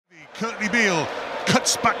Curtly Beale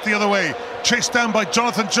cuts back the other way, chased down by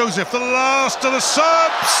Jonathan Joseph, the last of the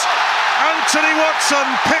subs. Anthony Watson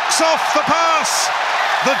picks off the pass.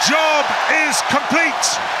 The job is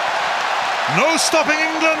complete. No stopping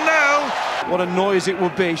England now. What a noise it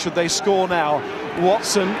would be should they score now.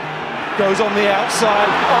 Watson goes on the outside.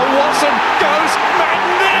 Oh, Watson goes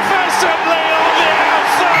magnificently on the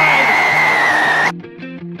outside.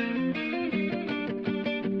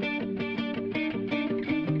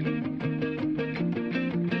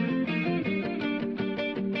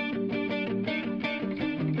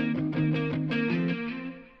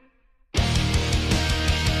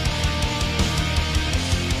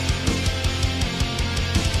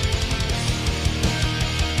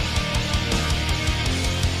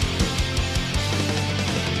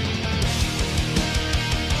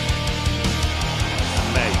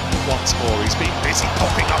 Once more, he's been busy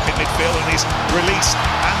popping up in midfield and he's released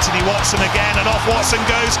Anthony Watson again, and off Watson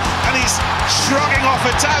goes and he's shrugging off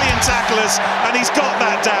Italian tacklers and he's got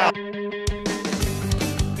that down.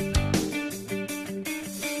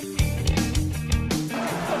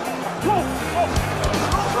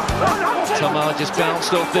 Tamar just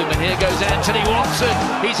bounced off him, and here goes Anthony Watson.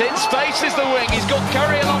 He's in space as the wing, he's got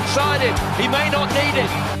Curry alongside him, he may not need it.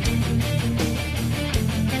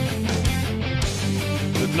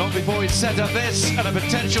 Not before he'd set up this, and a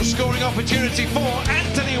potential scoring opportunity for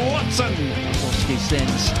Anthony Watson. Koski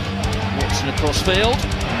sends Watson across field.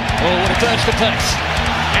 Oh, what a burst of pace.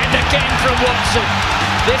 And again from Watson.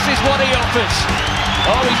 This is what he offers.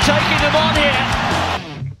 Oh, he's taking them on here.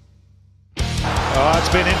 Oh, it's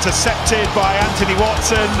been intercepted by Anthony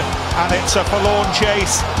Watson, and it's a forlorn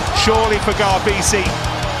chase, surely for Garbisi.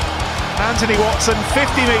 Anthony Watson,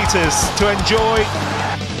 50 metres to enjoy.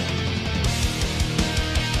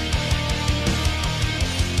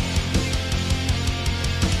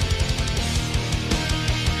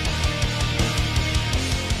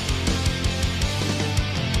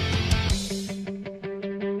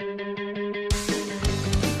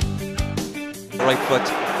 Right foot.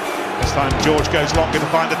 This time George goes longer to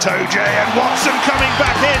find the toe J, and Watson coming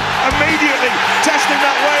back in immediately, testing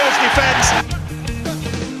that Wales defence.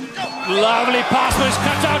 Lovely pass was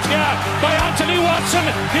cut out here by Anthony Watson.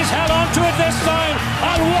 He's held on to it this time,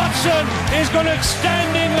 and Watson is going to extend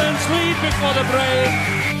England's lead before the break.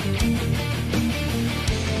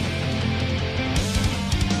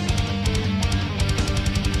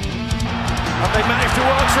 And they managed to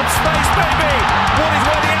work some space, baby. What is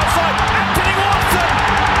where the outside? Anthony Watson!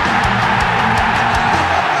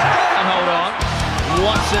 And hold on.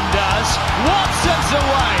 Watson does. Watson's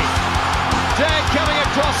away. They're coming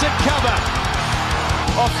across in cover.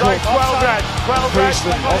 Offside, well read.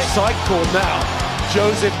 Offside call now.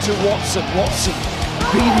 Joseph to Watson. Watson,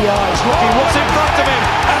 beady eyes, looking what's in front of him.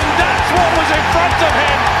 And that's what was in front of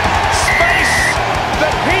him. Space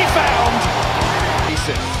that he found.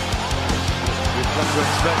 What to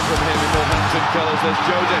expect from him in Northampton colours. There's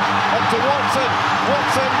Joseph up to Watson.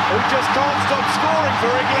 Watson, who just can't stop scoring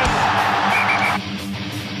for England.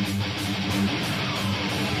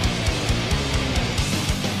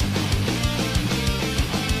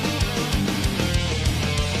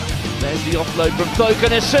 There's the offload from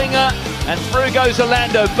Singer, and through goes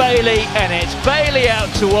Orlando Bailey, and it's Bailey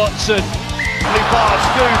out to Watson. Pass,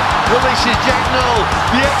 Scoop releases Jack Noel.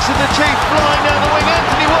 The X and the Chief flying down the wing.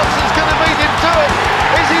 Anthony Watson's going to beat him to it.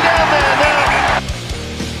 Is he down there now?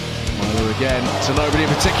 Milo again to nobody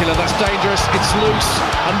in particular. That's dangerous. It's loose,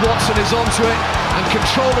 and Watson is onto it. And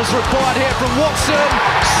control is required here from Watson.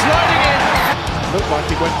 Sliding in. Looked like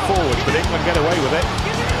he went forward, but England get away with it.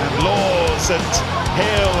 And Laws and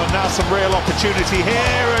Hill, and now some real opportunity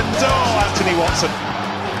here. And Anthony Watson,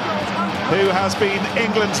 who has been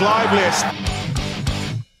England's liveliest.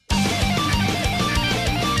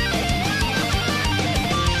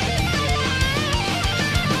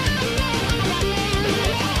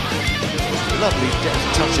 Lovely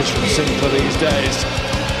deft touches from Sinclair these days.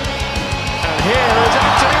 And here is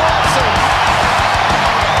Anthony Watson.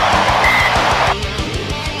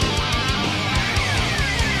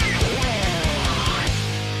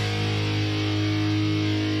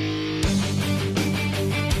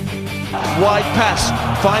 Wide pass,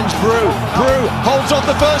 finds Brew. Brew holds on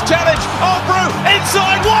the first challenge. Oh, Brew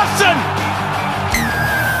inside Watson!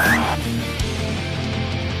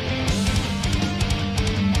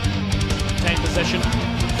 Possession.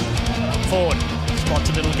 Forde spots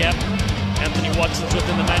a little gap. Anthony Watson's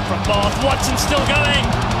within the man from Bath. Watson still going.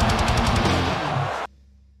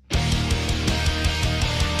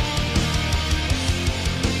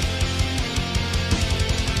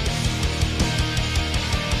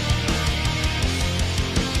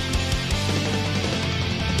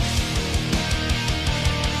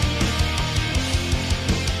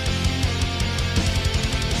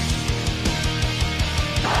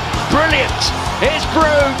 Here's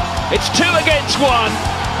Broom. It's 2 against 1.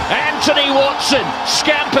 Anthony Watson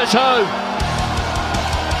scampers home.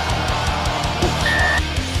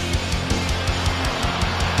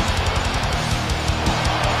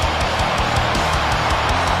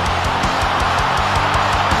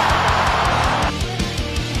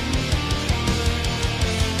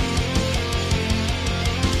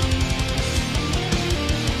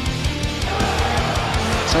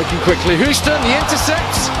 Taken quickly, Houston, the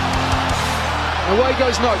intercepts. Away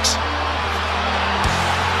goes Noakes.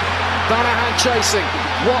 Danahan chasing.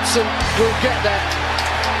 Watson will get that.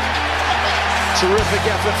 Terrific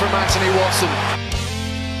effort from Anthony Watson.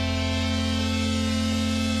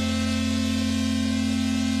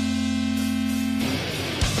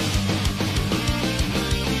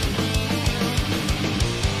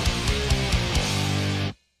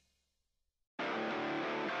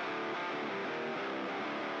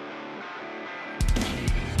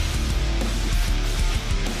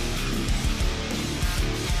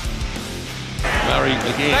 Murray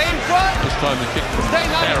again. Stay in front. This time the kick from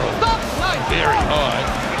Farrell. Very high.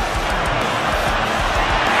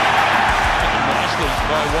 And nicely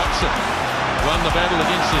by Watson. Won the battle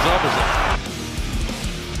against his opposite.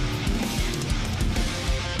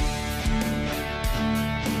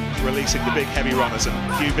 Releasing the big heavy runners, and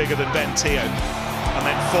a few bigger than Ben Teo. And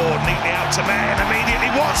then Forde neatly out to man.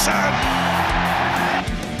 Immediately Watson.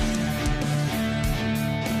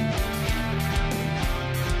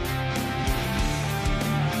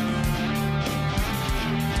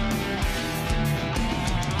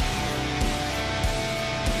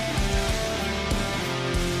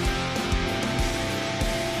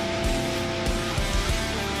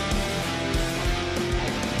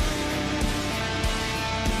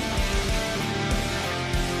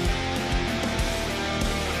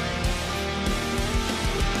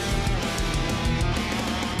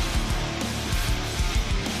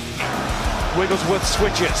 Wigglesworth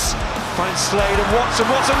switches, finds Slade and Watson.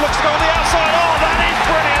 Watson looks to go on the outside. Oh, that is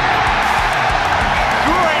brilliant!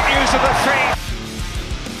 Great use of the feet.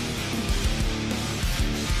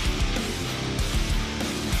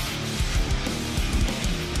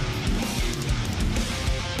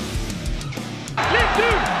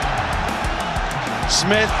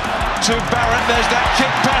 Smith to Barrett. There's that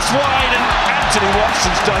kick pass wide, and Anthony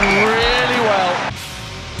Watson's done really well.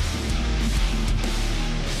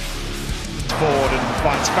 Forde and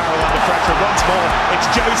finds Farrell under pressure once more. It's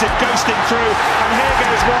Joseph ghosting through, and here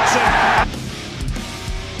goes Watson.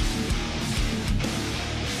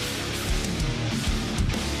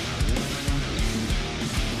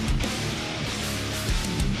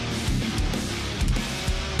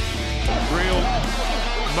 Real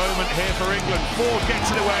moment here for England. Forde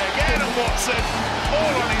gets it away again, and Watson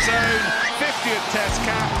all on his own. 50th Test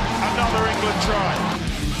cap, another England try.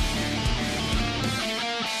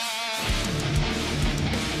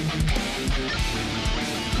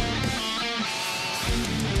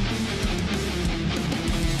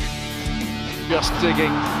 Just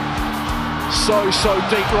digging so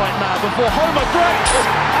deep right now before Homer breaks.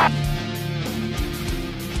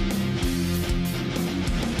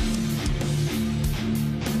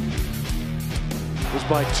 Was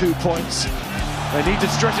by 2 points. They need to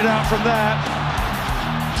stretch it out from there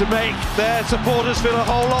to make their supporters feel a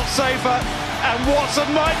whole lot safer. And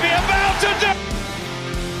Watson might be about to do.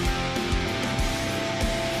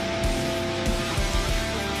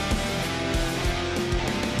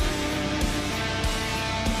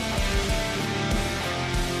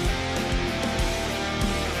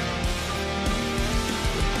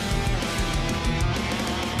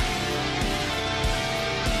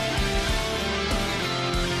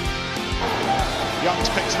 Youngs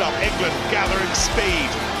picks it up, England gathering speed,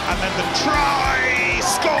 and then the try,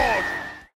 scored!